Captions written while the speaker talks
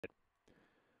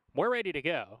We're ready to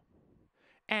go.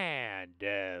 And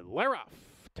they're off.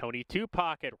 Tony Two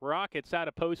Pocket rockets out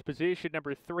of post position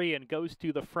number 3 and goes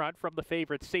to the front from the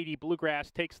favorite. Sadie Bluegrass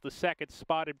takes the second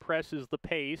spot and presses the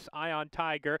pace. Ion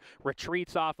Tiger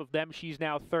retreats off of them. She's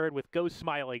now third with Go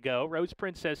Smiley Go. Rose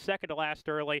Princess second to last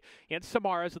early. And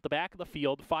Samara's at the back of the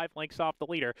field, 5 lengths off the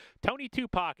leader. Tony Two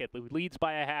Pocket leads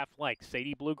by a half length.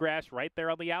 Sadie Bluegrass right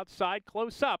there on the outside,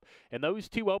 close up. And those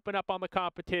two open up on the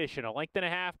competition. A length and a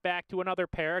half back to another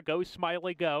pair. Go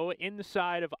Smiley Go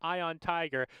inside of Ion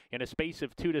Tiger in a space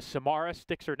of 2 to Samara.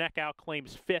 Sticks her neck out,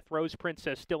 claims 5th. Rose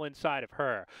Princess still inside of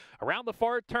her. Around the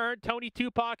far turn, Tony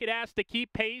Two Pocket has to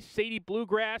keep pace. Sadie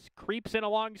Bluegrass creeps in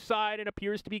alongside and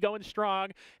appears to be going strong.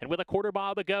 And with a quarter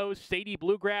mile to go, Sadie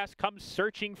Bluegrass comes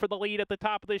searching for the lead at the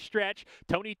top of the stretch.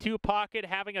 Tony Two Pocket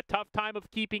having a tough time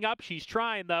of keeping up. She's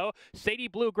trying, though. Sadie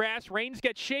Bluegrass, reins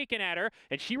get shaken at her,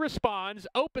 and she responds,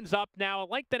 opens up now, a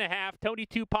length and a half. Tony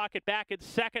Two Pocket back in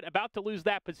second, about to lose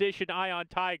that position, Ion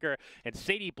Tiger. And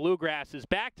Sadie Bluegrass is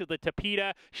back to the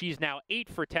Tapeta. She's now 8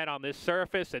 for 10 on this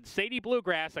surface, and Sadie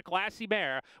Bluegrass, a classy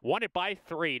mare, won it by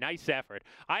 3. Nice effort.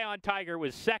 Ion Tiger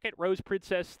was second, Rose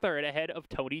Princess third, ahead of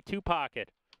Tony Two Pocket.